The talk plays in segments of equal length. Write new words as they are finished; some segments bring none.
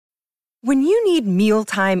When you need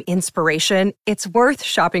mealtime inspiration, it's worth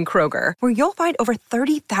shopping Kroger, where you'll find over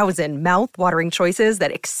 30,000 mouth-watering choices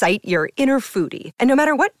that excite your inner foodie. And no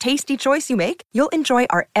matter what tasty choice you make, you'll enjoy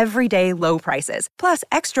our everyday low prices, plus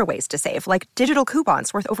extra ways to save, like digital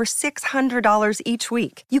coupons worth over $600 each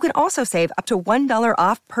week. You can also save up to $1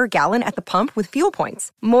 off per gallon at the pump with fuel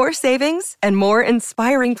points. More savings and more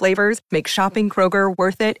inspiring flavors make shopping Kroger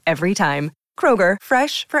worth it every time. Kroger,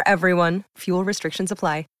 fresh for everyone. Fuel restrictions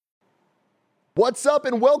apply. What's up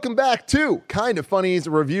and welcome back to Kind of Funny's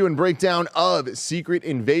review and breakdown of Secret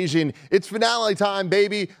Invasion. It's finale time,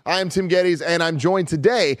 baby. I'm Tim Geddes, and I'm joined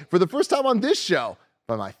today for the first time on this show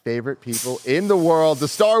by my favorite people in the world, the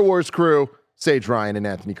Star Wars crew, Saige Ryan and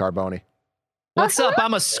Anthony Carboni. What's up?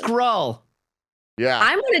 I'm a Skrull. Yeah.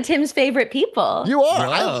 I'm one of Tim's favorite people. You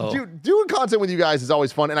are. Doing content with you guys is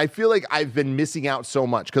always fun, and I feel like I've been missing out so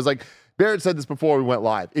much because, like, Barrett said this before we went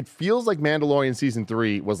live. It feels like Mandalorian Season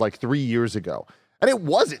 3 was like 3 years ago. And it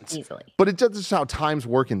wasn't. Easily. But it's just how time's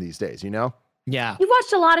working these days, you know? Yeah. You've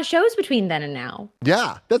watched a lot of shows between then and now.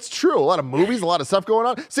 Yeah, that's true. A lot of movies, a lot of stuff going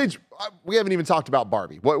on. Saige, we haven't even talked about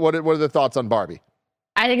Barbie. What are the thoughts on Barbie?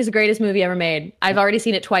 I think it's the greatest movie ever made. I've already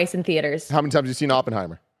seen it twice in theaters. How many times have you seen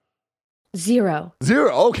Oppenheimer? Zero.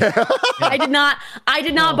 Okay. I did not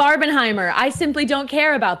Barbenheimer. I simply don't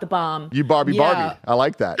care about the bomb. You Barbie. I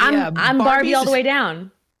like that. I'm Barbie all the way down.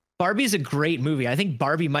 Barbie's a great movie. I think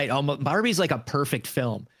Barbie's like a perfect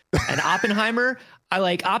film. And Oppenheimer, I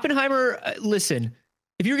like Oppenheimer. Listen,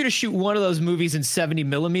 if you're going to shoot one of those movies in 70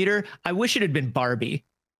 millimeter, I wish it had been Barbie.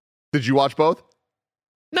 Did you watch both?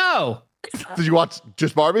 No. Did you watch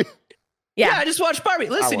just Barbie? Yeah, I just watched Barbie.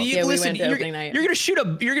 Listen, you're gonna shoot a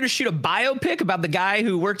biopic about the guy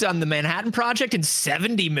who worked on the Manhattan Project in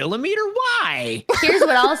 70 millimeter. Why? Here's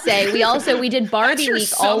what I'll say. We did Barbie week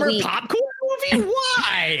all week. Popcorn movie.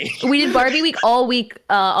 Why? We did Barbie week all week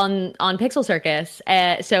on Pixel Circus.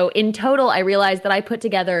 So in total, I realized that I put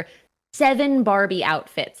together 7 Barbie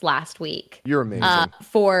outfits last week. You're amazing.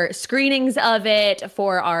 For screenings of it,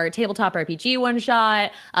 for our tabletop RPG one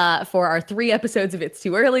shot, for our 3 episodes of It's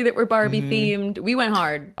Too Early that were Barbie themed. We went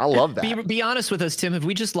hard. I love that. Be honest with us, Tim. Have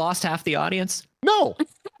we just lost half the audience? No.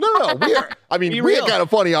 We are Kind of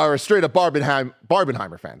Funny are a straight up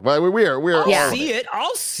Barbenheimer fan. Well, we're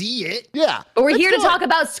I'll see it. Yeah. But we're here to talk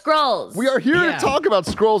about Skrulls. We are here to talk about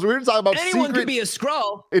Skrulls. We're here to talk about anyone can be a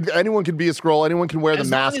Skrull. Anyone can be a Skrull. Anyone can wear the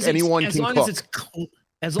mask. Anyone can cook.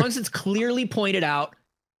 As long as it's clearly pointed out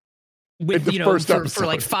with, for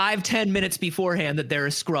like 5-10 minutes beforehand that they're a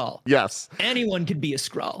Skrull. Yes. Anyone can be a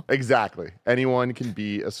Skrull. Exactly. Anyone can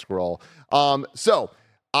be a Skrull.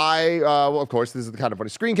 Of course, this is the Kind of Funny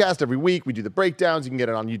screencast. Every week we do the breakdowns. You can get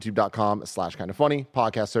it on youtube.com/kindoffunny.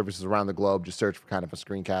 Podcast services around the globe. Just search for Kind of a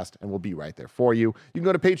Screencast and we'll be right there for you. You can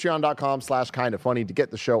go to patreon.com/kindoffunny to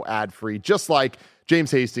get the show ad-free, just like James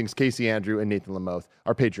Hastings, Casey Andrew, and Nathan Lamoth,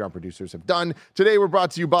 our Patreon producers, have done. Today we're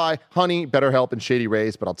brought to you by Honey, BetterHelp, and Shady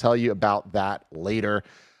Rays, but I'll tell you about that later.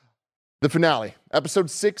 The finale, episode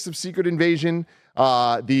 6 of Secret Invasion.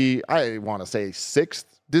 I want to say 6th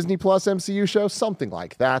Disney Plus MCU show, something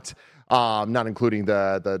like that. Not including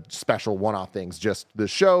the special one-off things, just the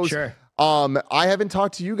shows. Sure. I haven't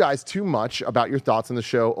talked to you guys too much about your thoughts on the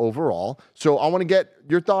show overall. So I want to get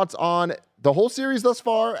your thoughts on the whole series thus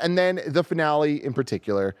far and then the finale in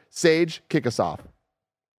particular. Saige, kick us off.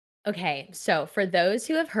 Okay, so for those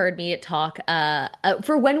who have heard me talk,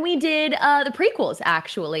 for when we did the prequels,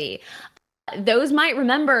 actually, those might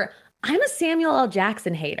remember I'm a Samuel L.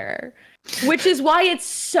 Jackson hater. Which is why it's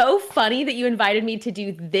so funny that you invited me to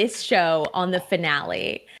do this show on the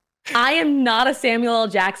finale. I am not a Samuel L.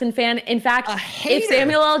 Jackson fan. In fact, if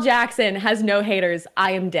Samuel L. Jackson has no haters,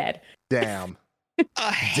 I am dead. Damn. It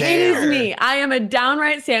is me. I am a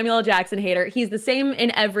downright Samuel L. Jackson hater. He's the same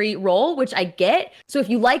in every role, which I get. So if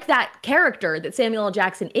you like that character that Samuel L.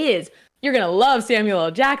 Jackson is, you're going to love Samuel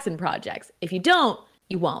L. Jackson projects. If you don't,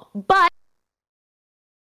 you won't. But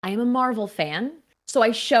I am a Marvel fan. So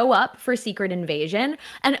I show up for Secret Invasion,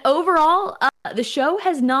 and overall, the show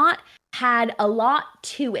has not had a lot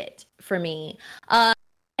to it for me.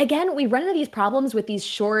 Again, we run into these problems with these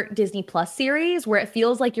short Disney Plus series where it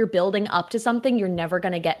feels like you're building up to something you're never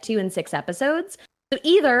going to get to in 6 episodes. So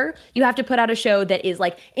either you have to put out a show that is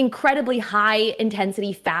like incredibly high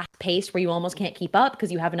intensity, fast paced, where you almost can't keep up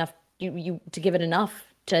because you have enough you to give it enough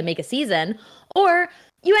to make a season, or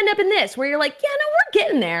you end up in this where you're like, yeah, no, we're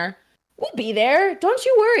getting there. We'll be there. Don't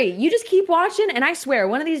you worry. You just keep watching. And I swear,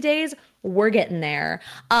 one of these days, we're getting there.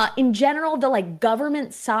 In general, the like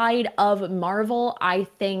government side of Marvel, I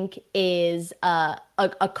think, is a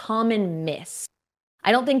common miss.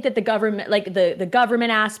 I don't think that the government, like the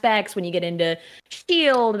government aspects, when you get into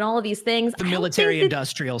SHIELD and all of these things, the military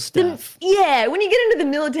industrial stuff. when you get into the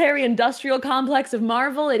military industrial complex of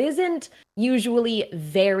Marvel, it isn't usually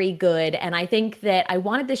very good. And I think that I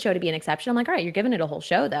wanted this show to be an exception. I'm like, all right, you're giving it a whole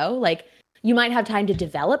show though. Like, you might have time to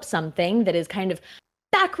develop something that is kind of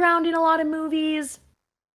background in a lot of movies.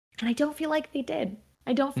 And I don't feel like they did.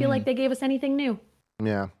 I don't feel like they gave us anything new.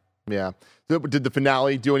 Yeah. So did the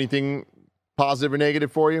finale do anything positive or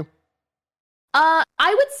negative for you? I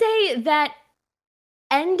would say that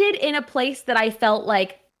ended in a place that I felt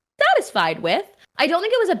like satisfied with. I don't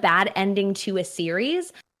think it was a bad ending to a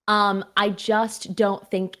series. I just don't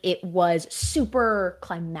think it was super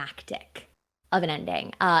climactic of an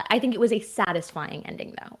ending. I think it was a satisfying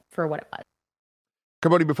ending, though, for what it was.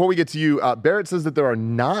 Carboni, before we get to you, Barrett says that there are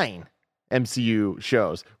 9 MCU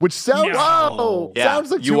shows, which sounds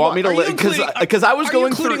sounds like you want me to because I was going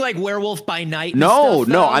including through like Werewolf by Night. No,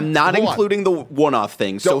 and stuff, I'm not including the one-off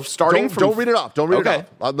thing. So starting from don't read it off. Don't read it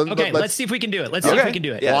off. Let's see if we can do it. Let's see if we can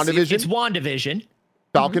do it. Yeah, WandaVision. It's WandaVision,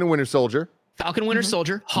 Falcon and Winter Soldier, Winter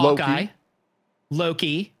Soldier, Hawkeye,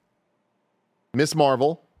 Loki, Miss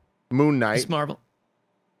Marvel, Moon Knight, Miss Marvel,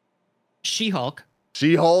 She-Hulk.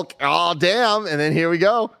 Oh damn! And then here we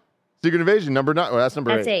go. Secret Invasion, number 9. Well, that's number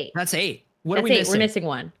 8. That's 8. What That's are we 8. missing? We're missing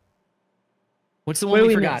one. What's the one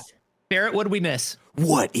we forgot? Miss? Barrett, what did we miss?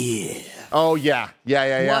 What If? Oh yeah.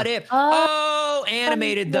 What If? Oh,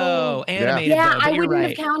 animated though. Animated though. I But you're wouldn't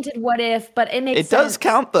right. have counted What If, but it makes It sense. does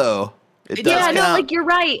count though. It does count. Like you're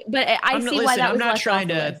right, but I see why that was left off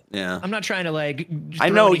the list. Yeah. I'm not trying to like. I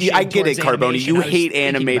know. throw any I shade get it, towards Carboni. animation. You I was hate thinking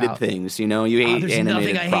animated about- things. You know, you hate There's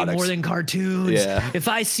animated nothing I products. hate more than cartoons. Yeah. If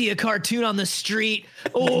I see a cartoon on the street,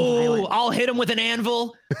 I'll hit him with an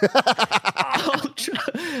anvil.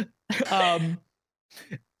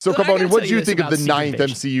 So I gotta Carboni, what tell do you you this think of about the Secret 9th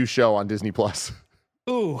Invasion. MCU show on Disney Plus?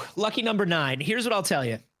 Ooh, lucky number 9. Here's what I'll tell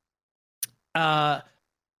you.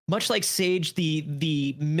 Much like Saige,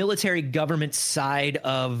 the military government side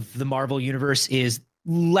of the Marvel universe is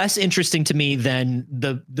less interesting to me than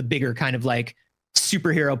the bigger kind of like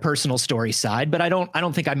superhero personal story side, but I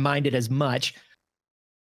don't think I mind it as much.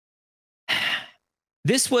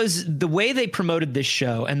 This was the way they promoted this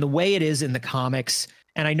show and the way it is in the comics.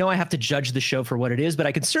 And I know I have to judge the show for what it is, but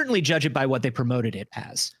I can certainly judge it by what they promoted it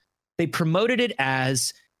as. They promoted it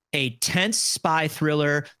as a tense spy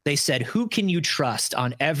thriller. They said, who can you trust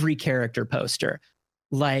on every character poster?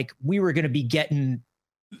 Like we were going to be getting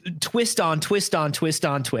twist on twist on twist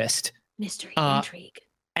on twist. Mystery, intrigue.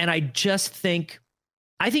 And I think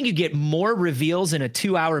you get more reveals in a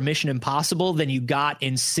 2-hour Mission Impossible than you got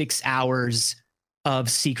in 6 hours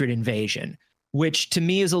of Secret Invasion, which to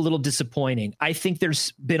me is a little disappointing. I think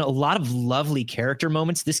there's been a lot of lovely character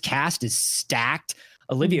moments. This cast is stacked.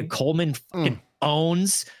 Olivia Colman fucking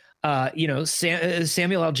owns.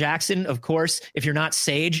 Samuel L. Jackson, of course, if you're not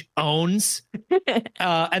Saige, owns.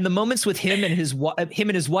 And the moments with him and his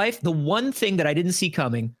wife, the one thing that I didn't see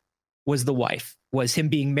coming was the wife, was him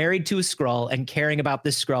being married to a Skrull and caring about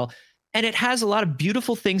this Skrull. And it has a lot of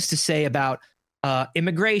beautiful things to say about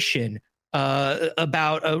immigration,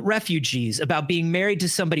 about refugees, about being married to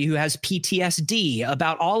somebody who has PTSD,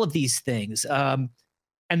 about all of these things.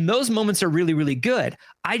 And those moments are really, really good.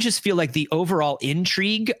 I just feel like the overall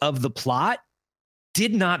intrigue of the plot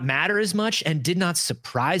did not matter as much and did not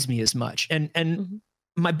surprise me as much. And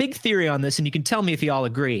my big theory on this, and you can tell me if you all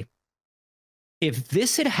agree, if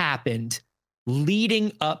this had happened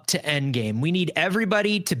leading up to Endgame, we need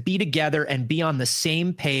everybody to be together and be on the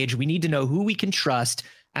same page. We need to know who we can trust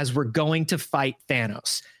as we're going to fight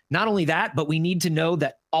Thanos. Not only that, but we need to know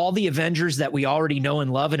that all the Avengers that we already know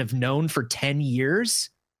and love and have known for 10 years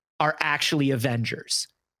are actually Avengers.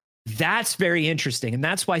 That's very interesting. And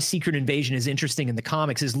that's why Secret Invasion is interesting in the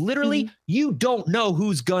comics, is literally you don't know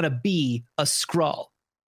who's going to be a Skrull.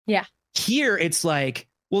 Yeah. Here it's like,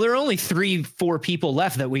 well, there are only 3-4 people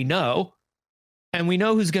left that we know, and we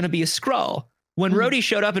know who's going to be a Skrull. When Rhodey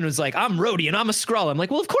showed up and was like, I'm Rhodey and I'm a Skrull, I'm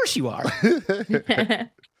like, well, of course you are.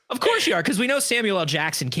 Of course you are, because we know Samuel L.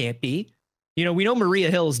 Jackson can't be. You know, we know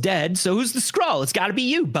Maria Hill's dead, so who's the Skrull? It's got to be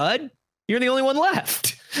you, bud. You're the only one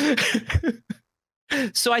left.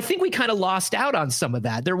 So I think we kind of lost out on some of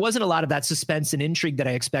that. There wasn't a lot of that suspense and intrigue that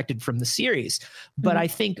I expected from the series. But I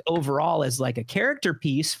think overall, as like a character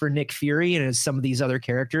piece for Nick Fury and as some of these other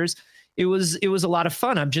characters, it was a lot of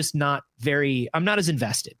fun. I'm not as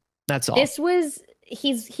invested. That's all.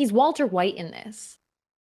 He's Walter White in this.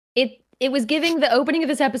 It was giving, the opening of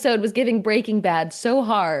this episode was giving Breaking Bad so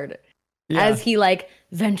hard as he like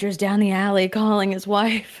ventures down the alley calling his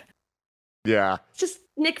wife. Yeah. It's just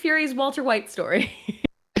Nick Fury's Walter White story.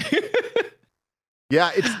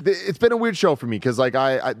 Yeah, it's been a weird show for me because like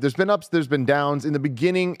I there's been ups, there's been downs. In the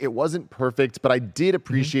beginning, it wasn't perfect, but I did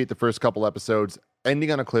appreciate the first couple episodes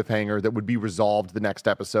ending on a cliffhanger that would be resolved the next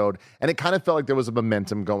episode, and it kind of felt like there was a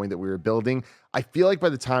momentum going that we were building. I feel like by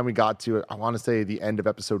the time we got to, I want to say the end of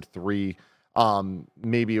episode 3,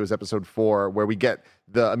 maybe it was episode 4, where we get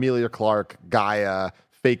the Emilia Clarke Gaia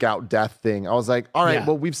fake out death thing. I was like, all right,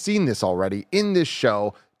 well, we've seen this already in this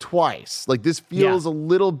show twice. Like this feels a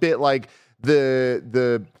little bit like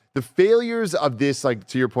the failures of this, like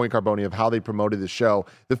to your point, Carboni, of how they promoted the show,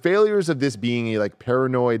 the failures of this being a like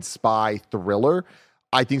paranoid spy thriller,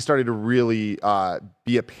 I think started to really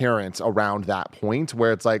be apparent around that point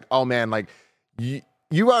where it's like, oh man, like you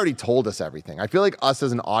already told us everything. I feel like us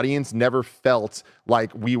as an audience never felt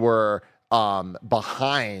like we were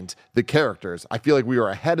behind the characters. I feel like we were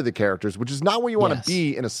ahead of the characters, which is not where you want to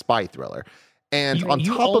be in a spy thriller. And on top of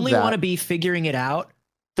that, you only want to be figuring it out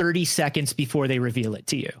 30 seconds before they reveal it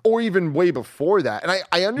to you. Or even way before that. And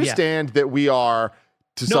I understand that we are,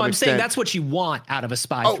 to some extent... No, I'm saying that's what you want out of a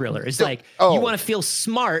spy thriller. It's you want to feel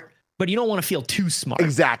smart, but you don't want to feel too smart.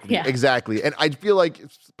 Exactly, exactly. And I feel like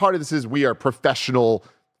part of this is we are professional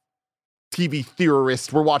TV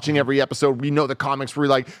theorists. We're watching every episode. We know the comics. We're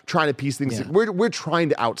like trying to piece things. We're trying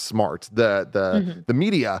to outsmart the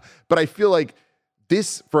media. But I feel like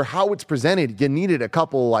this, for how it's presented, you needed a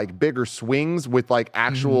couple like bigger swings with like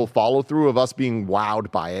actual follow through of us being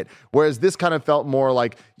wowed by it. Whereas this kind of felt more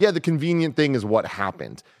like, the convenient thing is what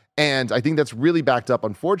happened. And I think that's really backed up,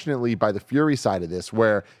 unfortunately, by the Fury side of this,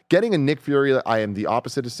 where getting a Nick Fury, I am the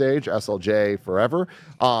opposite of Saige, SLJ forever.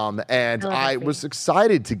 And I was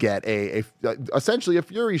excited to get essentially a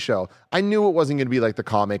Fury show. I knew it wasn't going to be like the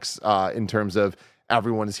comics in terms of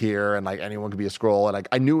everyone is here and like anyone could be a Skrull. And like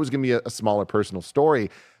I knew it was going to be a smaller personal story.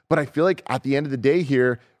 But I feel like at the end of the day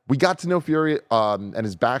here, we got to know Fury and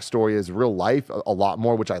his backstory, his real life a lot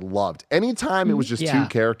more, which I loved. Anytime it was just two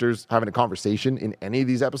characters having a conversation in any of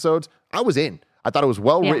these episodes, I was in. I thought it was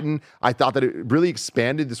well written. I thought that it really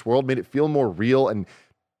expanded this world, made it feel more real and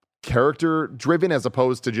character driven as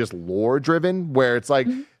opposed to just lore driven, where it's like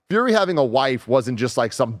Fury having a wife wasn't just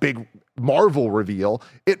like some big Marvel reveal.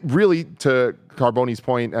 It really, to Carboni's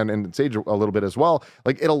point and Saige a little bit as well,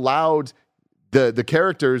 like it allowed the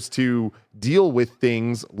characters to deal with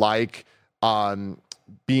things like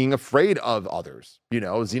being afraid of others,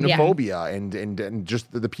 xenophobia and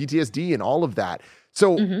just the PTSD and all of that.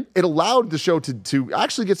 So it allowed the show to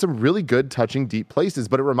actually get some really good, touching, deep places.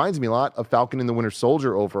 But it reminds me a lot of Falcon and the Winter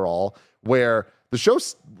Soldier overall, where the show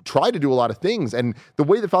tried to do a lot of things. And the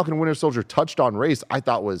way that Falcon and Winter Soldier touched on race, I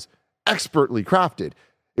thought was expertly crafted.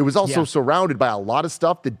 It was also surrounded by a lot of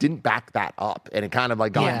stuff that didn't back that up, and it kind of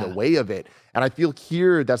like got in the way of it. And I feel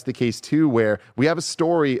here that's the case too, where we have a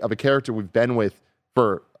story of a character we've been with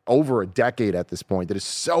for over a decade at this point that is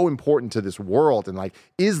so important to this world and like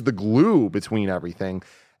is the glue between everything.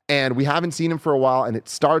 And we haven't seen him for a while, and it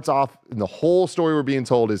starts off, and the whole story we're being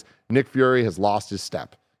told is Nick Fury has lost his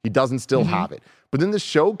step. He doesn't still have it. But then the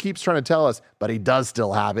show keeps trying to tell us, but he does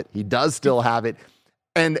still have it. He does still have it.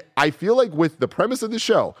 And I feel like with the premise of the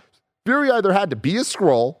show, Fury either had to be a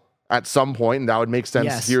Skrull at some point, and that would make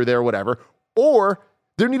sense here, there, whatever, or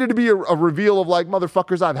there needed to be a reveal of like,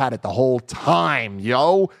 motherfuckers, I've had it the whole time,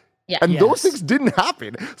 yo. Yeah. And those things didn't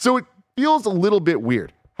happen. So it feels a little bit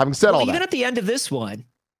weird. Having said all that. Even at the end of this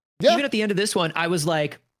one, I was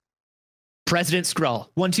like, President Skrull,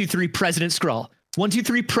 1, 2, 3, President Skrull, 1, 2,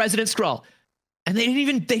 3, President Skrull. And they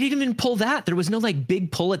didn't even pull that. There was no like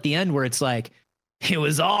big pull at the end where it's like, it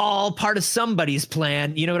was all part of somebody's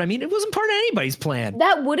plan. You know what I mean? It wasn't part of anybody's plan.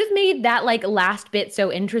 That would have made that like last bit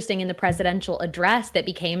so interesting in the presidential address that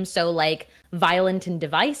became so like violent and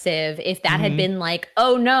divisive. If that had been like,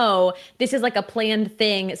 oh no, this is like a planned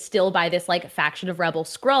thing still by this like faction of rebel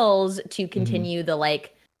Skrulls to continue the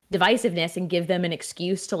like divisiveness and give them an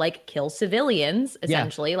excuse to like kill civilians,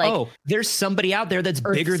 essentially. Like, oh, there's somebody out there that's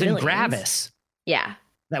bigger than Gravis. Yeah.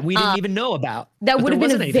 That we didn't even know about. That would have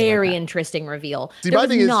been a very interesting reveal. There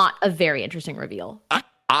was not a very interesting reveal.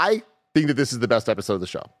 I think that this is the best episode of the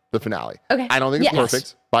show, the finale. Okay. I don't think it's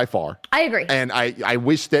perfect by far. I agree. And I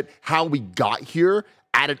wish that how we got here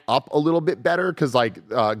added up a little bit better, because like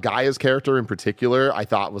Gaia's character in particular, I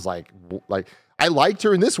thought was like I liked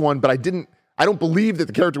her in this one, but I don't believe that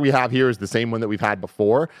the character we have here is the same one that we've had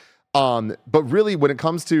before. But really, when it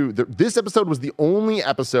comes to this episode was the only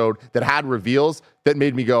episode that had reveals that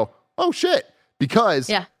made me go, oh shit. Because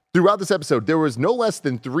throughout this episode, there was no less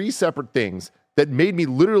than 3 separate things that made me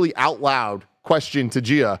literally out loud question to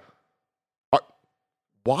Gia,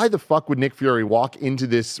 why the fuck would Nick Fury walk into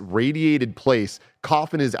this radiated place,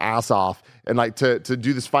 coughing his ass off, and like to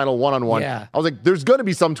do this final one-on-one? Yeah. I was like, there's going to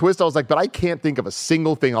be some twist. I was like, but I can't think of a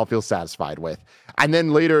single thing I'll feel satisfied with. And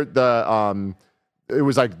then later, it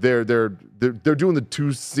was like they're doing the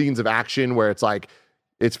two scenes of action where it's like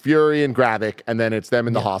it's Fury and Gravik, and then it's them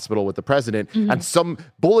in the hospital with the president, and some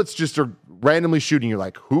bullets just are randomly shooting. You're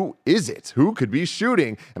like, who is it? Who could be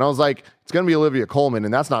shooting? And I was like, it's going to be Olivia Colman,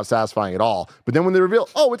 and that's not satisfying at all. But then when they reveal,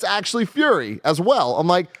 oh, it's actually Fury as well, I'm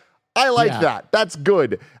like, I like that. That's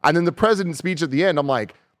good. And then the president's speech at the end, I'm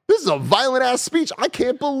like, this is a violent ass speech. I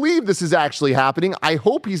can't believe this is actually happening. I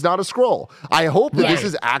hope he's not a Skrull. I hope that this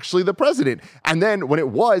is actually the president. And then when it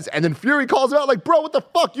was, and then Fury calls him out like, bro, what the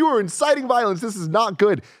fuck? You were inciting violence. This is not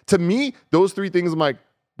good. To me, those three things, I'm like,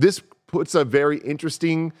 this puts a very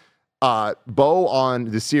interesting bow on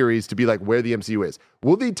the series to be like where the MCU is.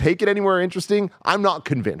 Will they take it anywhere interesting? I'm not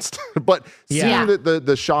convinced. But seeing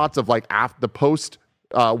the shots of like the post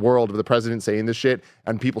world of the president saying this shit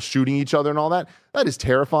and people shooting each other and all that, that is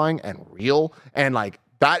terrifying and real. And like,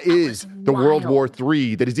 that is the World War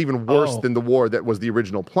III that is even worse than the war that was the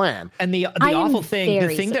original plan. And the awful thing,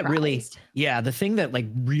 the thing that really, the thing that like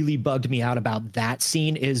really bugged me out about that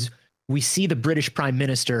scene is we see the British Prime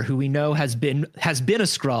Minister, who we know has been a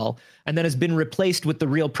Skrull and then has been replaced with the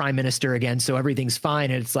real Prime Minister again. So everything's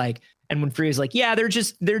fine. And it's like, and when Fury's like, yeah, they're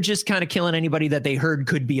just kind of killing anybody that they heard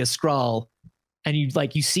could be a Skrull. And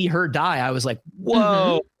you see her die. I was like,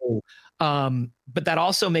 whoa. But that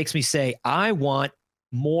also makes me say, I want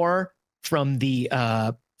more from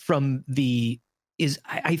I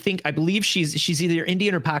believe she's either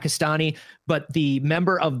Indian or Pakistani, but the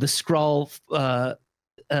member of the Skrull,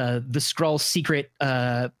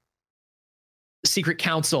 secret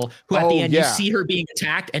council, who at the end you see her being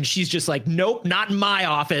attacked and she's just like, nope, not in my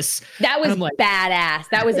office. That was like, badass.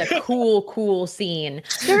 That was a cool scene.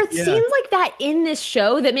 There are scenes like that in this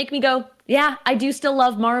show that make me go, yeah, I do still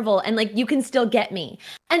love Marvel, and like you can still get me.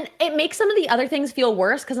 And it makes some of the other things feel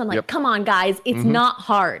worse because I'm like, come on, guys, it's not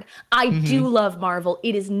hard. I do love Marvel.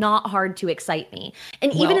 It is not hard to excite me.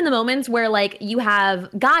 And even in the moments where like you have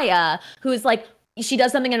Gaia, who's like, she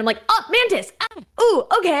does something and I'm like, oh, Mantis. Ooh,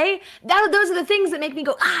 okay. Those are the things that make me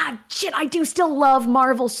go, shit, I do still love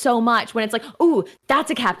Marvel so much. When it's like, ooh,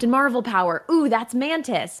 that's a Captain Marvel power. Ooh, that's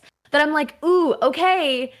Mantis. That I'm like, ooh,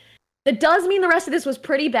 okay. That does mean the rest of this was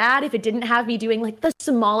pretty bad if it didn't have me doing like the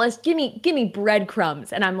smallest, give me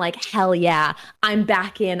breadcrumbs. And I'm like, hell yeah, I'm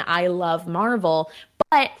back in. I love Marvel.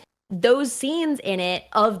 But those scenes in it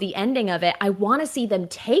of the ending of it, I want to see them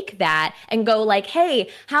take that and go like, hey,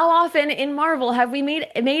 how often in Marvel have we made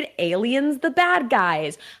aliens the bad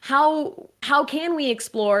guys? How can we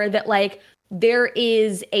explore that like there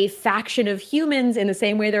is a faction of humans in the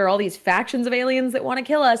same way there are all these factions of aliens that want to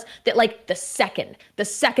kill us, that like the second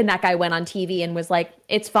that guy went on TV and was like,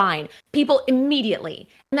 it's fine, people immediately.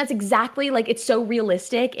 And that's exactly like, it's so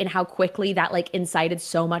realistic in how quickly that like incited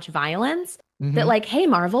so much violence. That like, hey,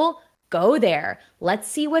 Marvel, go there. Let's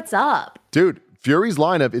see what's up. Dude, Fury's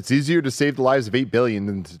line of, it's easier to save the lives of 8 billion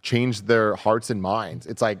than to change their hearts and minds.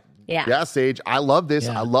 It's like, yeah, Saige, I love this.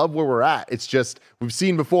 I love where we're at. It's just, we've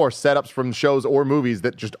seen before setups from shows or movies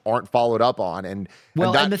that just aren't followed up on. And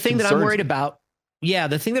the thing that I'm worried about,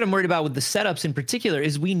 the thing that I'm worried about with the setups in particular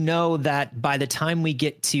is we know that by the time we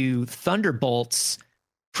get to Thunderbolts,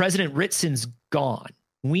 President Ritson's gone.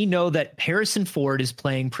 We know that Harrison Ford is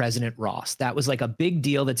playing President Ross. That was like a big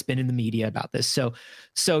deal that's been in the media about this. So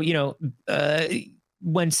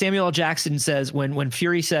when Samuel L. Jackson says, when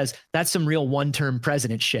Fury says, that's some real one-term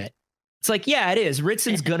president shit, it's like, yeah, it is.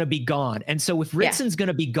 Ritson's going to be gone. And so if Ritson's going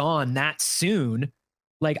to be gone that soon,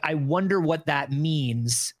 like, I wonder what that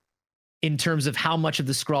means in terms of how much of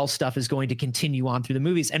the Skrull stuff is going to continue on through the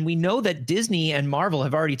movies. And we know that Disney and Marvel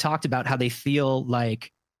have already talked about how they feel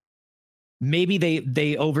like maybe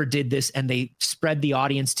they overdid this and they spread the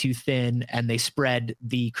audience too thin and they spread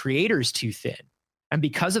the creators too thin. And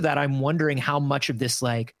because of that, I'm wondering how much of this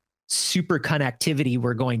like super connectivity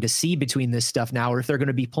we're going to see between this stuff now, or if they're going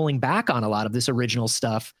to be pulling back on a lot of this original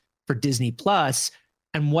stuff for Disney Plus,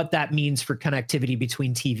 and what that means for connectivity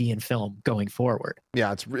between TV and film going forward.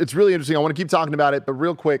 Yeah, it's really interesting. I want to keep talking about it, but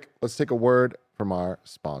real quick, let's take a word from our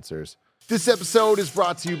sponsors. This episode is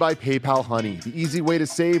brought to you by PayPal Honey, the easy way to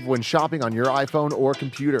save when shopping on your iPhone or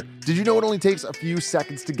computer. Did you know it only takes a few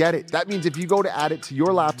seconds to get it? That means if you go to add it to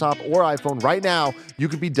your laptop or iPhone right now, you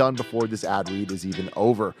could be done before this ad read is even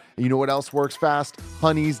over. And you know what else works fast?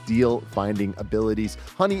 Honey's deal finding abilities.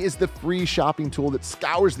 Honey is the free shopping tool that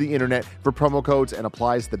scours the internet for promo codes and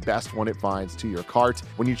applies the best one it finds to your cart.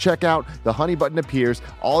 When you check out, the Honey button appears.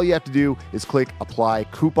 All you have to do is click Apply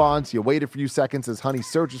Coupons. You wait a few seconds as Honey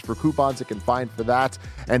searches for coupons it can find for that.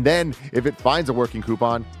 And then if it finds a working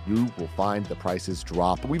coupon, you will find the prices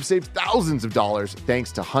drop. We've saved thousands of dollars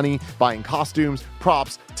thanks to Honey, buying costumes,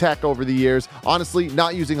 props, tech over the years. Honestly,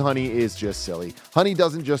 not using Honey is just silly. Honey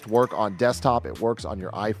doesn't just work on desktop, it works on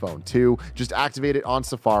your iPhone too. Just activate it on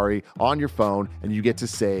Safari, on your phone, and you get to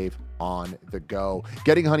save on the go.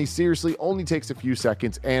 Getting Honey seriously only takes a few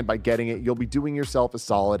seconds, and by getting it, you'll be doing yourself a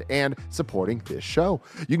solid and supporting this show.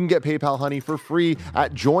 You can get PayPal Honey for free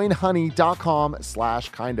at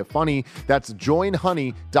joinhoney.com/kindafunny. That's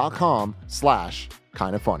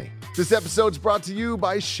joinhoney.com/kindafunny. This episode's brought to you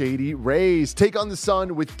by Shady Rays. Take on the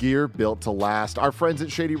sun with gear built to last. Our friends at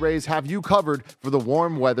Shady Rays have you covered for the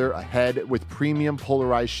warm weather ahead with premium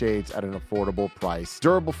polarized shades at an affordable price.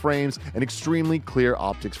 Durable frames and extremely clear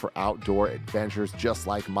optics for outdoor adventures, just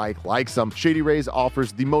like Mike likes them. Shady Rays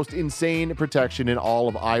offers the most insane protection in all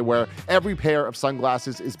of eyewear. Every pair of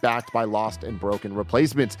sunglasses is backed by lost and broken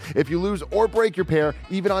replacements. If you lose or break your pair,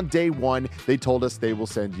 even on day one, they told us they will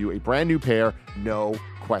send you a brand new pair, no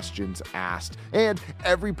questions asked. And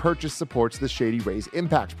every purchase supports the Shady Rays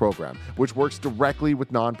Impact Program, which works directly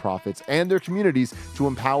with nonprofits and their communities to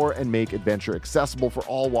empower and make adventure accessible for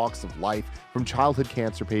all walks of life, from childhood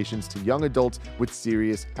cancer patients to young adults with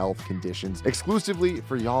serious health conditions. Exclusively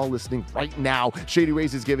for y'all listening right now, Shady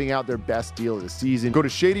Rays is giving out their best deal of the season. Go to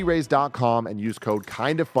shadyrays.com and use code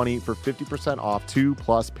KINDAFUNNY for 50% off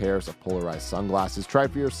 2+ pairs of polarized sunglasses. Try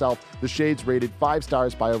for yourself. The shades rated 5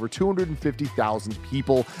 stars by over 250,000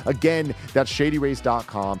 people. Again, that's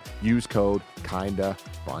shadyrays.com. Use code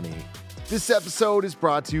KINDAFUNNY. This episode is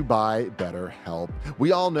brought to you by BetterHelp.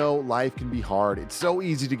 We all know life can be hard. It's so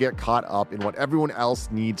easy to get caught up in what everyone else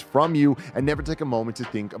needs from you and never take a moment to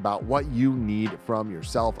think about what you need from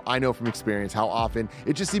yourself. I know from experience how often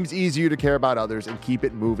it just seems easier to care about others and keep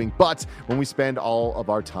it moving. But when we spend all of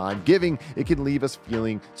our time giving, it can leave us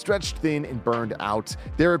feeling stretched thin and burned out.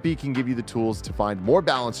 Therapy can give you the tools to find more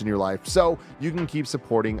balance in your life so you can keep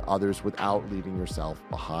supporting others without leaving yourself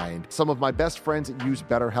behind. Some of my best friends use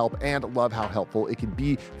BetterHelp and love how helpful it can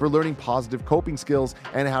be for learning positive coping skills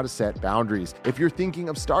and how to set boundaries. If you're thinking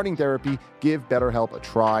of starting therapy, give BetterHelp a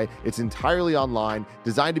try. It's entirely online,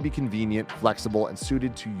 designed to be convenient, flexible, and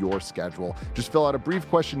suited to your schedule. Just fill out a brief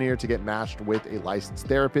questionnaire to get matched with a licensed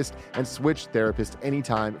therapist and switch therapist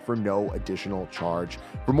anytime for no additional charge.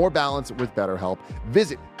 For more balance with BetterHelp,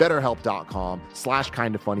 visit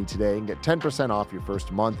betterhelp.com/kindafunny today and get 10% off your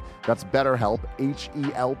first month. That's BetterHelp,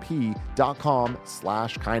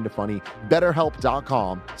 HELP.com/kindafunny.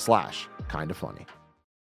 BetterHelp.com/kindafunny.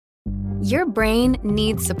 Your brain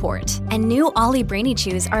needs support, and new Ollie Brainy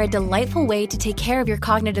Chews are a delightful way to take care of your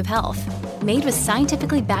cognitive health. Made with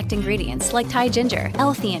scientifically backed ingredients like Thai ginger,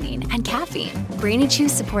 L-theanine, and caffeine, Brainy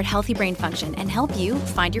Chews support healthy brain function and help you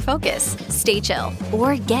find your focus, stay chill,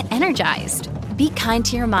 or get energized. Be kind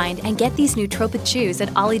to your mind and get these nootropic chews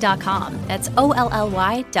at ollie.com. That's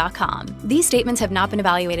OLLY.com. These statements have not been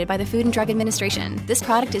evaluated by the Food and Drug Administration. This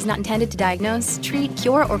product is not intended to diagnose, treat,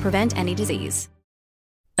 cure, or prevent any disease.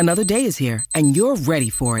 Another day is here, and you're ready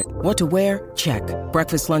for it. What to wear? Check.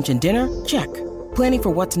 Breakfast, lunch, and dinner? Check. Planning for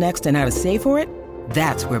what's next and how to save for it?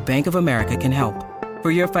 That's where Bank of America can help. For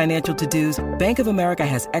your financial to-dos, Bank of America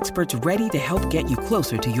has experts ready to help get you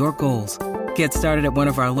closer to your goals. Get started at one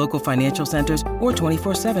of our local financial centers or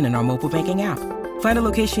 24/7 in our mobile banking app. Find a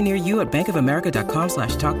location near you at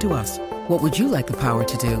bankofamerica.com/talktous. What would you like the power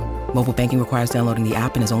to do? Mobile banking requires downloading the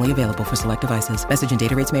app and is only available for select devices. Message and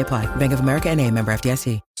data rates may apply. Bank of America NA, member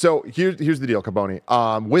FDIC. So here's the deal, Carboni.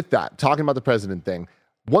 With that, talking about the president thing,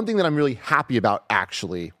 one thing that I'm really happy about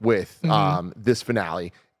actually with this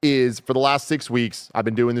finale is for the last 6 weeks, I've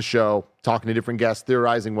been doing the show, talking to different guests,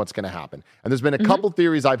 theorizing what's going to happen. And there's been a couple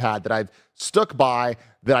theories I've had that I've stuck by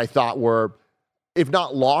that I thought were, if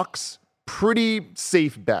not locks, pretty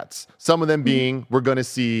safe bets. Some of them being, we're going to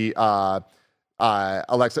see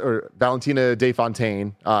Alexa or Valentina De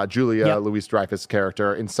Fontaine, Julia Louis-Dreyfus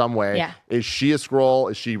character in some way. Yeah. Is she a Skrull?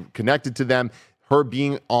 Is she connected to them? Her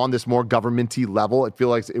being on this more government-y level, I feel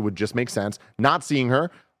like it would just make sense. Not seeing her,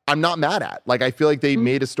 I'm not mad at. Like, I feel like they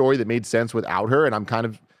made a story that made sense without her, and I'm kind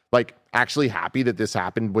of like actually happy that this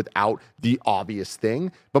happened without the obvious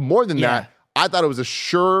thing. But more than that, I thought it was a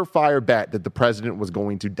surefire bet that the president was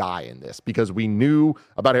going to die in this because we knew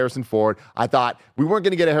about Harrison Ford. I thought we weren't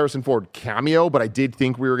going to get a Harrison Ford cameo, but I did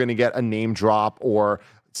think we were going to get a name drop or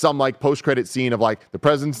some like post-credit scene of like the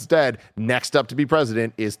president's dead. Next up to be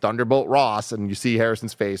president is Thunderbolt Ross, and you see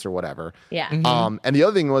Harrison's face or whatever. Yeah. And the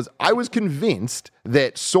other thing was I was convinced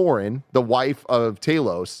that Soren, the wife of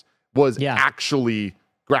Talos, was actually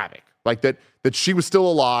Gravik, like that she was still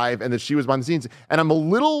alive and that she was behind the scenes. And I'm a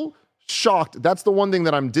little shocked. That's the one thing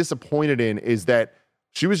that I'm disappointed in is that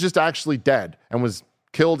she was just actually dead and was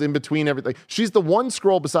killed in between everything. She's the one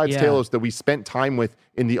Skrull besides Talos that we spent time with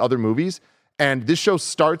in the other movies. And this show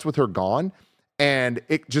starts with her gone, and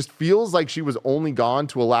it just feels like she was only gone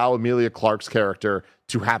to allow Emilia Clarke's character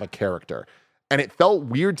to have a character. And it felt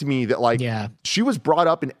weird to me that like she was brought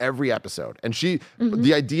up in every episode, and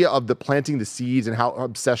the idea of the planting the seeds and how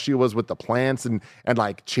obsessed she was with the plants and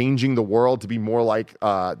like changing the world to be more like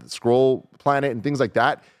the Skrull planet and things like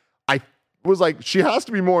that. I was like, she has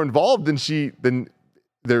to be more involved than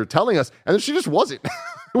they're telling us, and then she just wasn't,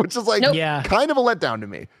 which is like kind of a letdown to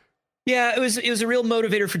me. Yeah, it was a real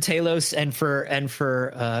motivator for Talos and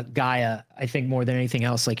for Gaia, I think, more than anything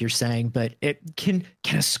else, like you're saying. But it can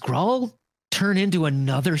a Skrull turn into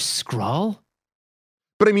another Skrull?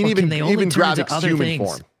 Even Gravik's human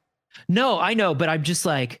form. No, I know, but I'm just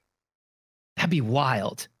like, that'd be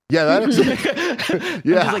wild. Yeah, that's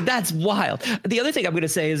like that's wild. The other thing I'm going to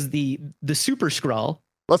say is the Super Skrull.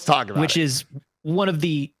 Let's talk about which is one of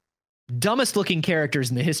the dumbest looking characters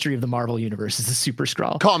in the history of the Marvel universe is the Super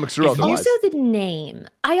Skrull. Comics are also the name.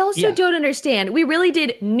 I also don't understand. We really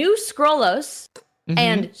did New Skrullos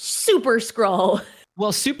and Super Skrull.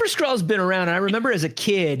 Well, Super Skrull's been around. And I remember as a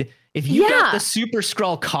kid, if you got the Super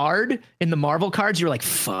Skrull card in the Marvel cards, you were like,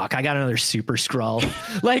 fuck, I got another Super Skrull.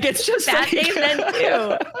 Like, it's just that like... name then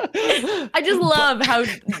too. I just love how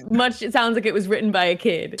much it sounds like it was written by a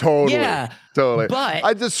kid. Totally. Yeah. Totally. But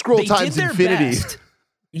I just scroll times infinity. Best.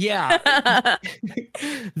 Yeah.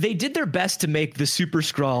 They did their best to make the Super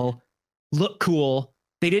Skrull look cool.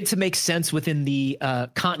 They did it to make sense within the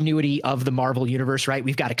continuity of the Marvel universe, right?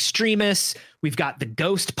 We've got Extremis, we've got the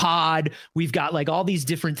Ghost Pod, we've got like all these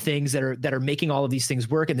different things that are making all of these things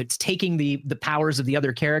work, and it's taking the powers of the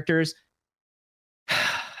other characters.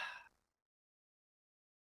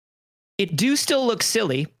 It do still look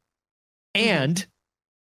silly, and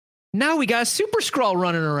now we got a Super Skrull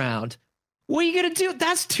running around. What are you gonna do?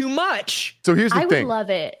 That's too much. So here's the thing. I would love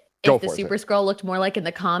it if the Super Skrull looked more like in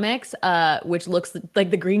the comics, which looks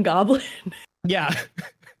like the Green Goblin. Yeah.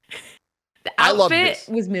 The outfit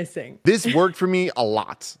was missing. This worked for me a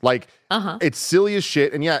lot. Like, it's silly as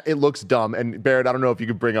shit, and yeah, it looks dumb. And Barrett, I don't know if you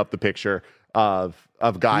could bring up the picture of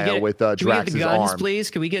Gaia with Drax's arm. Can we get the guns,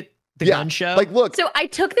 please? Can we get the gun show? Like, look. So I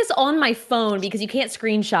took this on my phone because you can't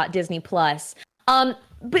screenshot Disney Plus.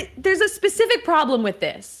 But there's a specific problem with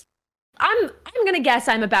this. I'm gonna guess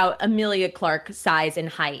I'm about Emilia Clarke size and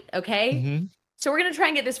height. Okay, so we're gonna try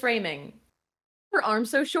and get this framing. Her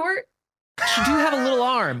arm's so short. She do have a little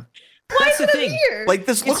arm. Why is it weird? Like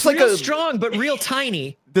this looks it's like real strong, but real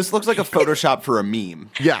tiny. This looks like a Photoshop for a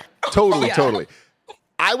meme. Yeah, totally.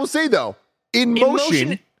 I will say though, in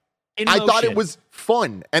motion, I thought it was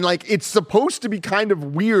fun, and like it's supposed to be kind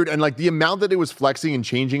of weird, and like the amount that it was flexing and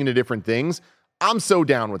changing into different things. I'm so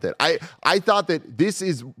down with it. I thought that this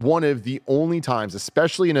is one of the only times,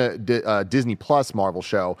 especially in a Disney Plus Marvel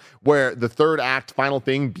show, where the third act final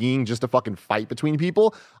thing being just a fucking fight between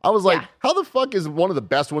people. I was like, how the fuck is one of the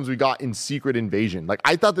best ones we got in Secret Invasion? Like,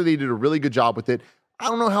 I thought that they did a really good job with it. I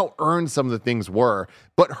don't know how earned some of the things were,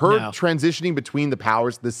 but her transitioning between the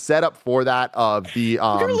powers, the setup for that of the Look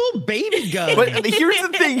at her little baby gun. But here's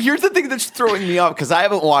the thing that's throwing me off because I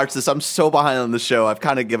haven't watched this. I'm so behind on the show. I've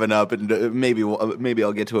kind of given up, and maybe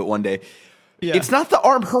I'll get to it one day. Yeah. It's not the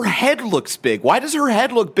arm. Her head looks big. Why does her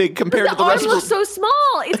head look big compared to the rest of her? The arm looks so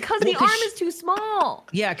small. It's because the arm is too small.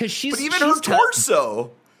 Yeah, because she's her torso.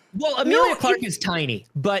 Well, Emilia Clarke is tiny,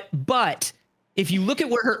 but if you look at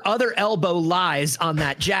where her other elbow lies on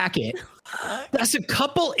that jacket, that's a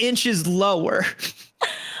couple inches lower.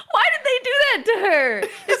 Why did they do that to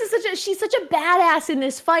her? She's such a badass in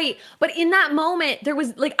this fight. But in that moment, there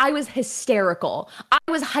was I was hysterical. I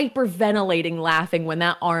was hyperventilating laughing when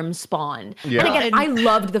that arm spawned. Yeah. And again, I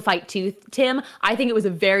loved the fight too, Tim. I think it was a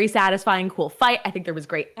very satisfying, cool fight. I think there was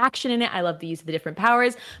great action in it. I love the use of the different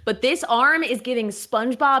powers. But this arm is giving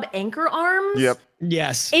SpongeBob anchor arms. Yep.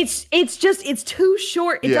 Yes. It's too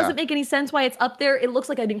short. It doesn't make any sense why it's up there. It looks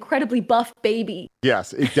like an incredibly buff baby.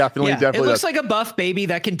 Yes, it definitely it looks like a buff baby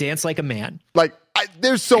that can dance like a man. Like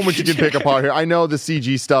there's so much you can pick apart here. I know the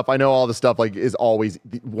CG stuff. I know all the stuff like is always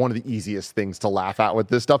one of the easiest things to laugh at with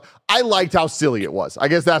this stuff. I liked how silly it was. I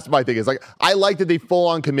guess that's my thing. Is like I liked that they full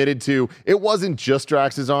on committed to. It wasn't just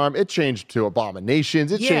Drax's arm. It changed to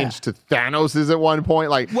Abominations. It changed to Thanos's at one point.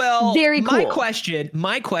 Like, well, very cool.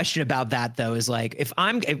 My question about that though is like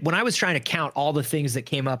when I was trying to count all the things that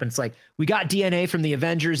came up, and it's like we got DNA from the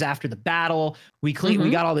Avengers after the battle. We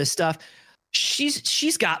got all this stuff.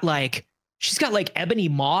 She's got like Ebony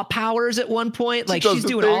Maw powers at one point. Like she's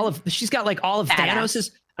doing she's got like all of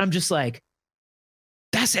Thanos's. I'm just like,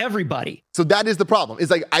 that's everybody. So that is the problem.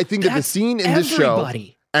 It's like, I think that the scene in this show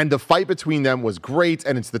and the fight between them was great.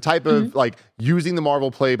 And it's the type of like using the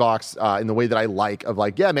Marvel playbox in the way that I like of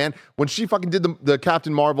like, yeah, man, when she fucking did the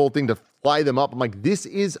Captain Marvel thing to fly them up, I'm like, this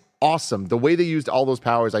is awesome. The way they used all those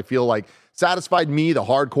powers, I feel like satisfied me, the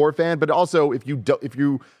hardcore fan, but also if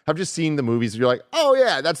you have just seen the movies, you're like, oh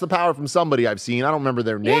yeah, that's the power from somebody I've seen. I don't remember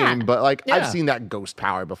their name, but like I've seen that ghost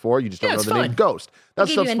power before. You just don't know the name Ghost. That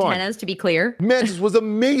stuff's fun. Antennas, to be clear. Mantis was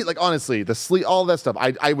amazing. Like honestly, the sleep, all that stuff.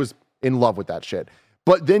 I was in love with that shit.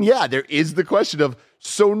 But then there is the question of,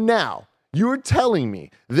 so now you're telling me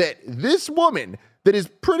that this woman that is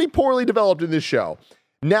pretty poorly developed in this show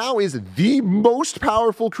now is the most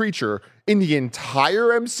powerful creature in the entire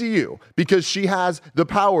MCU because she has the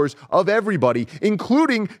powers of everybody,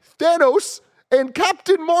 including Thanos and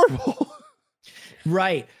Captain Marvel.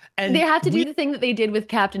 Right. And they have to do the thing that they did with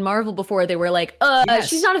Captain Marvel before. They were like,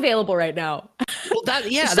 she's not available right now. Well,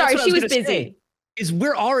 sorry, she was busy. Is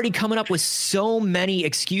we're already coming up with so many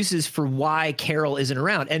excuses for why Carol isn't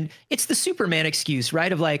around. And it's the Superman excuse,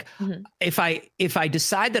 right? Of like, if I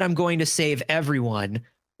decide that I'm going to save everyone,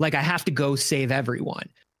 like I have to go save everyone.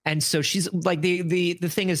 And so she's like, the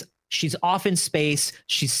thing is, she's off in space.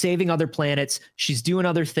 She's saving other planets. She's doing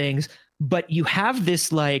other things. But you have this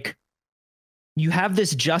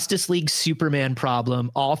Justice League Superman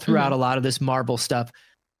problem all throughout a lot of this Marvel stuff.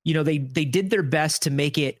 You know, they did their best to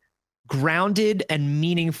make it grounded and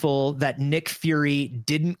meaningful that Nick Fury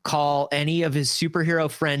didn't call any of his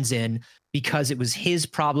superhero friends in because it was his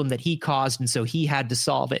problem that he caused, and so he had to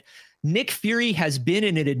solve it. Nick Fury has been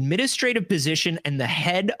in an administrative position and the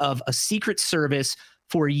head of a secret service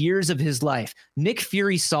for years of his life. Nick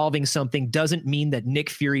Fury solving something doesn't mean that Nick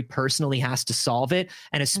Fury personally has to solve it,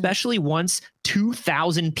 and especially once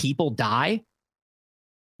 2,000 people die,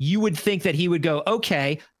 you would think that he would go,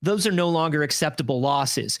 okay, those are no longer acceptable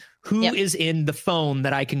losses. Who is in the phone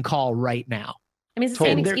that I can call right now? I mean, it's the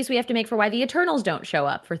same excuse we have to make for why the Eternals don't show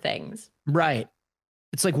up for things. Right.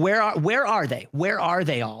 It's like, where are they? Where are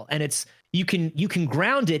they all? And it's, you can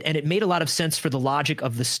ground it, and it made a lot of sense for the logic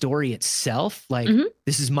of the story itself. Like,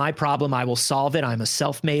 this is my problem. I will solve it. I'm a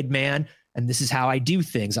self-made man, and this is how I do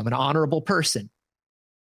things. I'm an honorable person.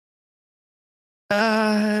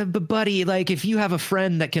 But buddy, like if you have a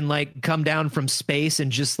friend that can like come down from space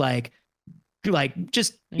and just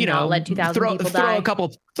just you know let 2,000 people throw die.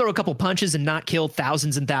 throw a couple punches and not kill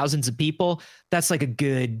thousands and thousands of people, that's like a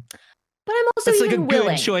good. But I'm also that's like a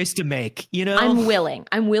willing. Good choice to make. You know, I'm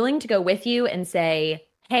willing to go with you and say,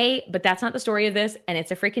 hey, but that's not the story of this, and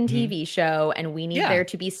it's a freaking TV show, and we need there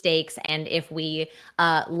to be stakes. And if we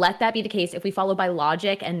let that be the case, if we follow by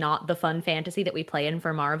logic and not the fun fantasy that we play in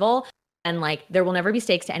for Marvel. And like, there will never be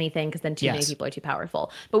stakes to anything because then too many people are too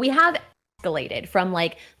powerful. But we have escalated from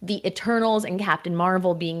like the Eternals and Captain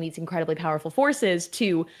Marvel being these incredibly powerful forces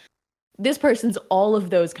to this person's all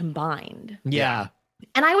of those combined. Yeah.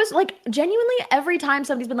 And I was like, genuinely, every time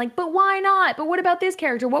somebody's been like, but why not? But what about this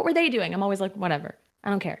character? What were they doing? I'm always like, whatever.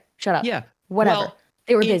 I don't care. Shut up. Yeah. Whatever. Well,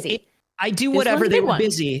 they were busy. I do whatever they were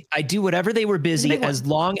busy. I do whatever they were busy as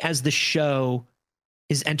long as the show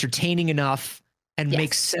is entertaining enough and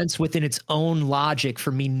makes sense within its own logic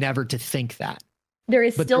for me never to think that. There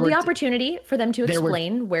is still the opportunity for them to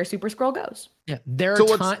explain where Super Skrull goes. Yeah, there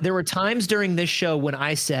were times during this show when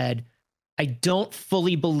I said, I don't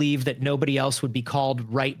fully believe that nobody else would be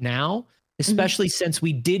called right now, especially since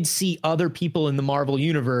we did see other people in the Marvel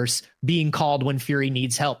universe being called when Fury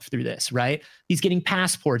needs help through this, right? He's getting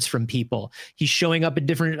passports from people. He's showing up in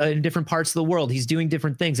different parts of the world. He's doing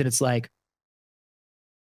different things. And it's like,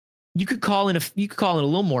 you could call in a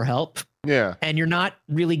little more help. Yeah. And you're not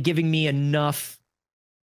really giving me enough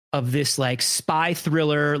of this like spy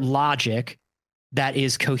thriller logic that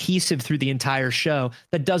is cohesive through the entire show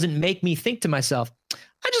that doesn't make me think to myself,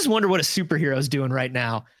 I just wonder what a superhero is doing right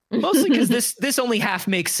now. Mostly because this only half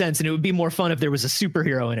makes sense, and it would be more fun if there was a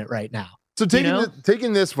superhero in it right now. So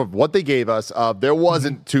taking this from what they gave us, there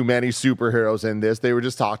wasn't too many superheroes in this. They were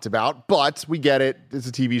just talked about, but we get it. It's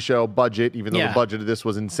a TV show budget, even though the budget of this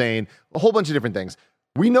was insane. A whole bunch of different things.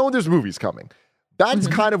 We know there's movies coming. That's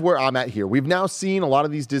kind of where I'm at here. We've now seen a lot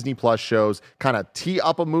of these Disney Plus shows kind of tee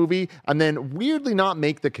up a movie and then weirdly not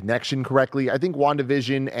make the connection correctly. I think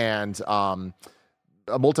WandaVision and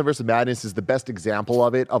A Multiverse of Madness is the best example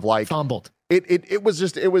of it, of like fumbled. It was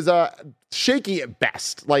shaky at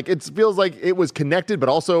best. Like it feels like it was connected, but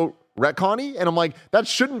also retconny, and I'm like, that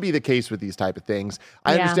shouldn't be the case with these type of things.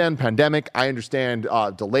 I understand pandemic. I understand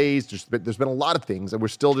delays. There's been a lot of things, and we're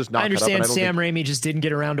still just not. I understand Sam Raimi just didn't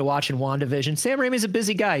get around to watching WandaVision. Sam Raimi's a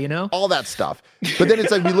busy guy, you know? All that stuff. But then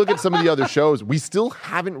it's like, we look at some of the other shows, we still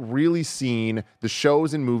haven't really seen the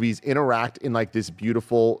shows and movies interact in like this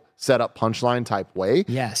beautiful setup punchline type way.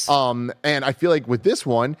 Yes. And I feel like with this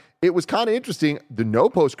one, it was kind of interesting. The no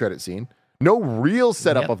post-credit scene. No real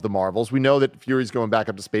setup of the Marvels. We know that Fury's going back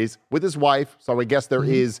up to space with his wife, so I guess there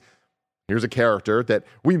is, here's a character that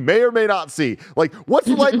we may or may not see. Like, what's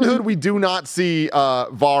the likelihood we do not see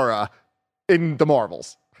Vara in the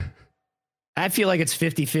Marvels? I feel like it's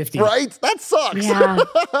 50-50. Right? That sucks. Yeah.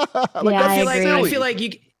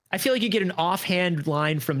 I feel like you get an offhand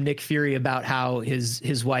line from Nick Fury about how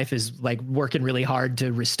his wife is like working really hard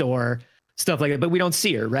to restore stuff like that, but we don't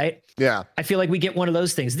see her, right? Yeah. I feel like we get one of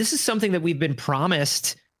those things. This is something that we've been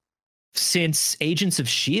promised since Agents of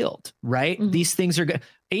S.H.I.E.L.D., right? These things are good.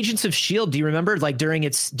 Agents of S.H.I.E.L.D., do you remember like during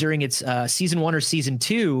its season 1 or season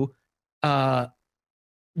 2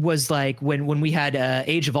 was like when we had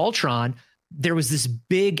Age of Ultron, there was this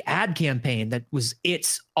big ad campaign that was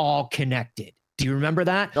It's All Connected. Do you remember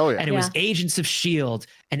that? Oh, yeah. And it was Agents of S.H.I.E.L.D.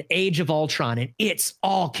 and Age of Ultron, and it's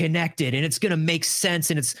all connected, and it's going to make sense,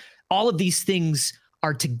 and it's all of these things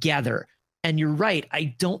are together. And you're right.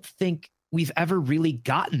 I don't think we've ever really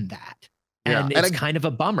gotten that. And it's kind of a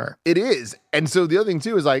bummer. It is. And so the other thing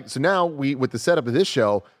too is like, so now with the setup of this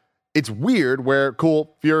show, it's weird where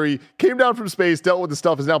Fury came down from space, dealt with the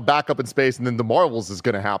stuff, is now back up in space, and then the Marvels is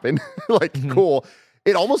going to happen. Like, cool.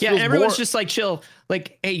 It almost feels everyone's just like chill.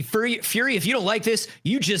 Like, hey, Fury, if you don't like this,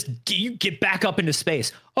 you get back up into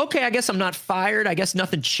space. Okay, I guess I'm not fired. I guess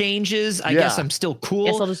nothing changes. I guess I'm still cool.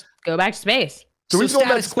 Guess I'll just go back to space. So we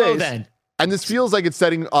status quo then. And this feels like it's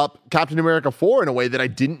setting up Captain America 4 in a way that I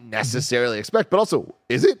didn't necessarily expect. But also,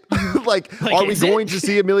 is it? like, are we going to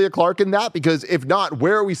see Emilia Clarke in that? Because if not,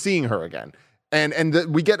 where are we seeing her again? And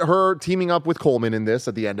we get her teaming up with Coleman in this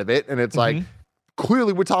at the end of it. And it's like,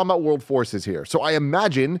 clearly we're talking about world forces here. So I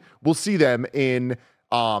imagine we'll see them in,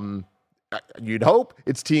 you'd hope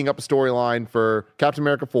it's teeing up a storyline for Captain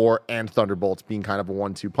America 4 and Thunderbolts being kind of a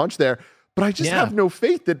 1-2 punch there. But I just have no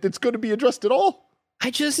faith that it's going to be addressed at all.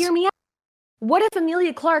 Hear me out. What if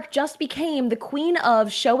Emilia Clarke just became the queen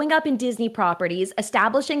of showing up in Disney properties,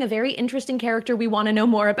 establishing a very interesting character we want to know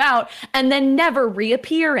more about, and then never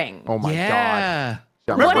reappearing? Oh my God.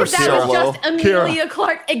 What if that was just Emilia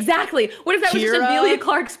Clarke? Exactly. What if that was just Emilia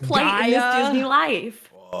Clarke's plight in this Disney life?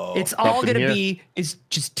 It's all going to be, it's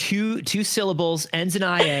just two syllables, ends in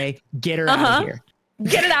IA, get her out of here.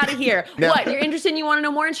 Get it out of here. What? You're interested and you want to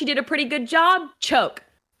know more and she did a pretty good job? Choke.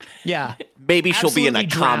 Yeah. Maybe she'll be in a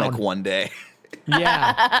drown. comic one day.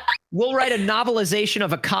 Yeah. We'll write a novelization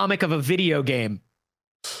of a comic of a video game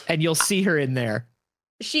and you'll see her in there.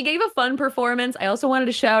 She gave a fun performance. I also wanted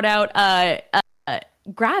to shout out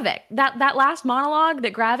Gravik. That last monologue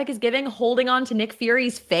that Gravik is giving, holding on to Nick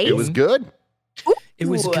Fury's face. It was good. It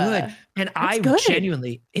was good. And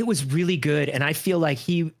genuinely, it was really good. And I feel like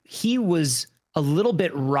he was a little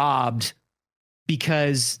bit robbed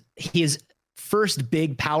because his first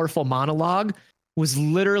big, powerful monologue was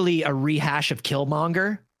literally a rehash of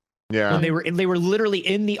Killmonger. Yeah. When they were literally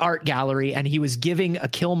in the art gallery and he was giving a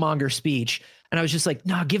Killmonger speech. And I was just like,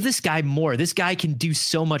 no, give this guy more. This guy can do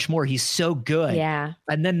so much more. He's so good. Yeah.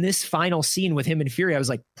 And then this final scene with him and Fury, I was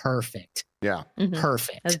like, perfect. Yeah.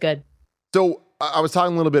 Perfect. That's good. So I was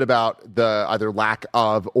talking a little bit about the either lack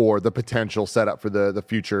of or the potential setup for the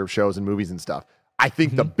future shows and movies and stuff. I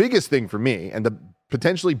think the biggest thing for me and the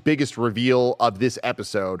potentially biggest reveal of this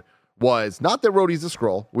episode was not that Rhodey's a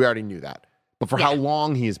Skrull. We already knew that. But for how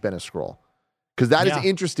long he has been a Skrull. Because that is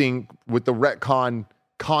interesting with the retcon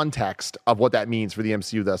context of what that means for the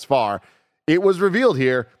MCU thus far. It was revealed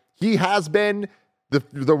here. He has been, the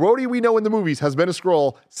Rhodey we know in the movies has been a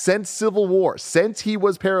Skrull since Civil War, since he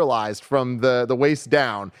was paralyzed from the waist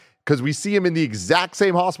down. Because we see him in the exact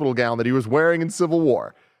same hospital gown that he was wearing in Civil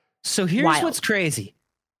War. So here's what's crazy.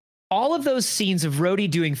 All of those scenes of Rhodey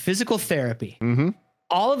doing physical therapy,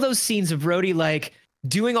 all of those scenes of Rhodey like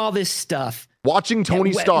doing all this stuff. Watching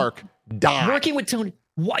Tony Stark die. Working with Tony.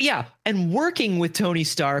 And working with Tony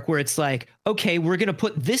Stark where it's like, okay, we're going to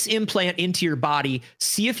put this implant into your body.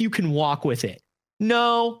 See if you can walk with it.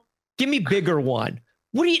 No, give me bigger one.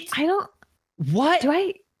 What do you... I don't... What? Do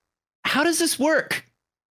I... how does this work?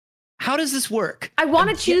 How does this work? I want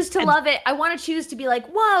to choose to love it. I want to choose to be like,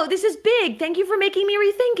 whoa, this is big. Thank you for making me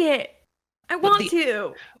rethink it. I want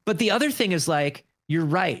to. But the other thing is, like, you're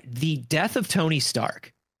right. The death of Tony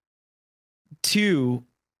Stark to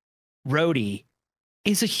Rhodey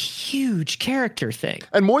is a huge character thing.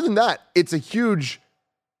 And more than that, it's a huge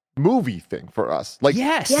movie thing for us. Like,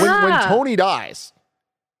 yes. When Tony dies,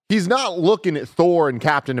 he's not looking at Thor and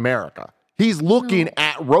Captain America. He's looking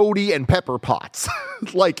at Rhodey and Pepper Potts.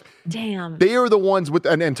 Like, damn, they are the ones with,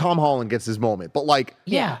 and Tom Holland gets his moment. But like,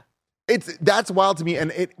 yeah, that's wild to me.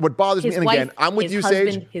 And what bothers me, and wife, again, I'm with you,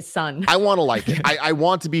 husband, Sage. His son. I want to like it. I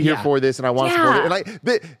want to be here for this, and I want to support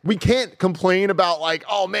it. And we can't complain about like,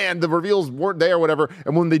 oh man, the reveals weren't there or whatever.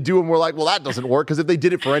 And when they do them, we're like, well, that doesn't work. Because if they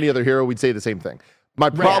did it for any other hero, we'd say the same thing. My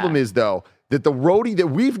problem is, though, that the Rhodey that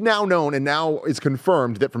we've now known and now is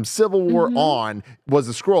confirmed that from Civil War on was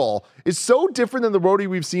a Skrull is so different than the Rhodey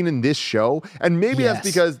we've seen in this show. And maybe that's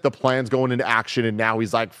because the plan's going into action and now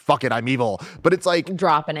he's like, fuck it, I'm evil. But it's like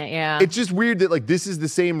dropping it, yeah. It's just weird that like this is the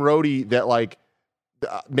same Rhodey that like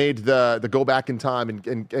made the go back in time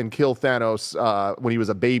and kill Thanos when he was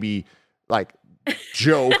a baby, like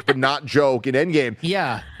joke, but not joke in Endgame.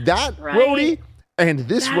 Yeah. That Rhodey and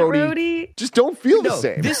this Rhodey just don't feel the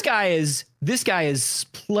same. This guy is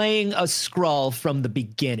playing a Skrull from the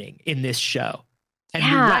beginning in this show. And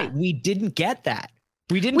you're right, we didn't get that.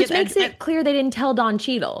 Which makes it clear they didn't tell Don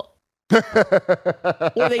Cheadle. Or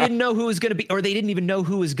they didn't know who was going to be, or they didn't even know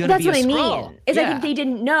who was going to be a Skrull. That's what I mean. I think they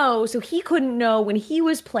didn't know, so he couldn't know when he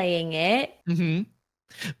was playing it. Mm-hmm.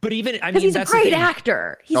 But even, I mean, because he's a great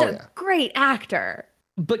actor. He's a great actor.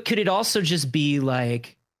 But could it also just be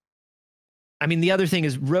like, I mean, the other thing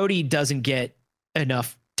is Rhodey doesn't get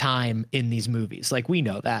enough time in these movies. Like, we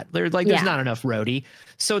know that. There's not enough Rhodey.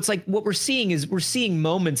 So it's like what we're seeing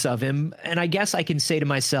moments of him. And I guess I can say to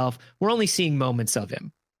myself, we're only seeing moments of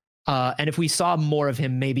him. And if we saw more of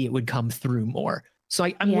him, maybe it would come through more. So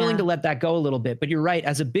I'm willing to let that go a little bit. But you're right,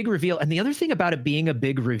 as a big reveal. And the other thing about it being a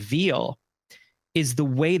big reveal is the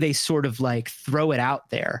way they sort of like throw it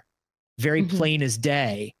out there, very plain as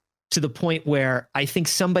day, to the point where I think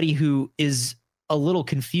somebody who is a little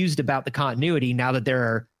confused about the continuity now that there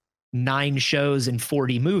are 9 shows and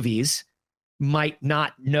 40 movies might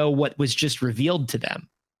not know what was just revealed to them.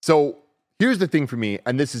 So here's the thing for me,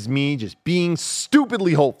 and this is me just being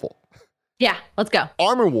stupidly hopeful. Yeah, let's go.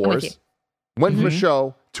 Armor Wars went from a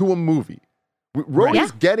show to a movie.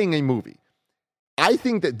 Rhodey's getting a movie. I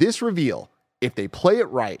think that this reveal, if they play it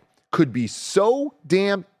right, could be so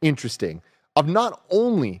damn interesting of not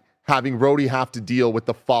only having Rhodey have to deal with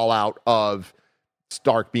the fallout of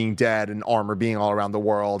Stark being dead and armor being all around the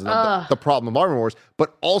world and the problem of Armor Wars,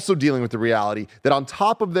 but also dealing with the reality that on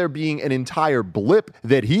top of there being an entire blip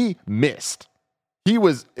that he missed, he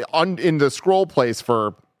was in the Skrull place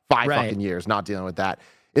for 5 fucking years, not dealing with that.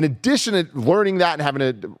 In addition to learning that and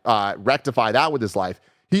having to rectify that with his life,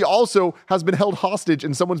 he also has been held hostage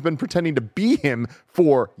and someone's been pretending to be him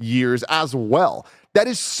for years as well. That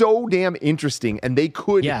is so damn interesting, and they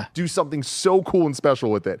could do something so cool and special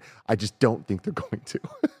with it. I just don't think they're going to.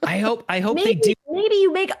 I hope they do. Maybe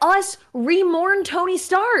you make us remourn Tony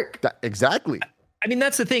Stark. Exactly. I mean,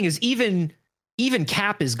 that's the thing is even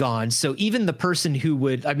Cap is gone. So even the person who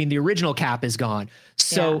would, I mean, the original Cap is gone.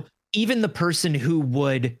 So even the person who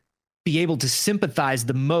would be able to sympathize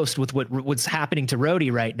the most with what's happening to Rhodey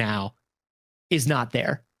right now is not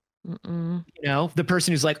there. You know, the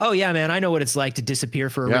person who's like, oh yeah, man, I know what it's like to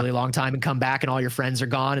disappear for a really long time and come back and all your friends are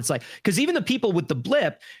gone. It's like, because even the people with the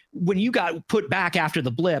blip, when you got put back after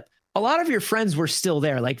the blip, a lot of your friends were still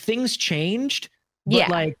there. Like things changed, but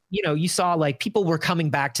like, you know, you saw like people were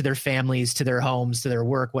coming back to their families, to their homes, to their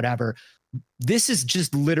work, whatever. This is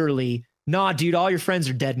just literally, nah, dude, all your friends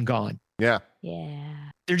are dead and gone. Yeah.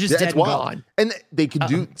 They're just dead and gone. And they could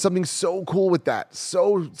do something so cool with that.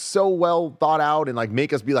 So well thought out and like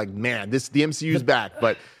make us be like, man, the MCU's back.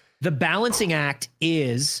 But the balancing act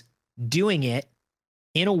is doing it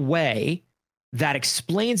in a way that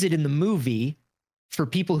explains it in the movie for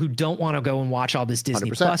people who don't want to go and watch all this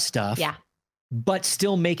Disney 100%. Plus stuff. Yeah. But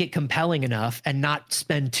still make it compelling enough and not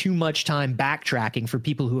spend too much time backtracking for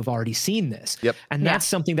people who have already seen this. Yep. And that's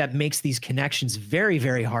something that makes these connections very,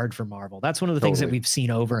 very hard for Marvel. That's one of the things that we've seen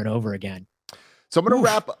over and over again. So I'm going to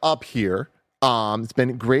wrap up here. It's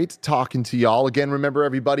been great talking to y'all. Again, remember,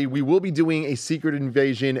 everybody, we will be doing a Secret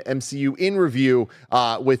Invasion MCU in review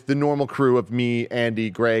with the normal crew of me,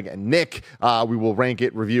 Andy, Greg, and Nick. We will rank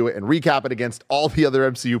it, review it, and recap it against all the other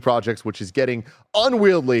MCU projects, which is getting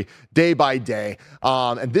unwieldy day by day.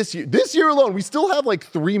 And this year alone, we still have like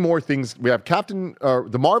 3 more things. We have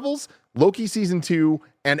the Marvels, Loki season 2,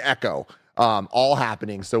 and Echo all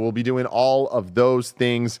happening. So we'll be doing all of those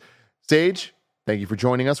things. Saige, thank you for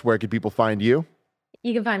joining us. Where can people find you?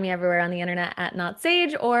 You can find me everywhere on the internet at Not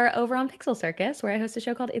Saige or over on Pixel Circus, where I host a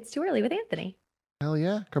show called It's Too Early with Anthony. Hell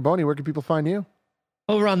yeah. Carboni, where can people find you?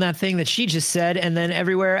 Over on that thing that she just said, and then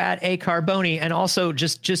everywhere at a Carboni, and also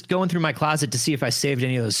just going through my closet to see if I saved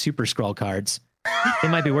any of those Super Scroll cards. They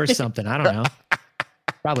might be worth something. I don't know.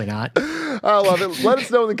 Probably not. I love it. Let us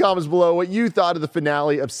know in the comments below what you thought of the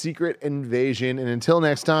finale of Secret Invasion. And until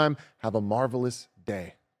next time, have a marvelous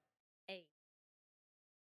day.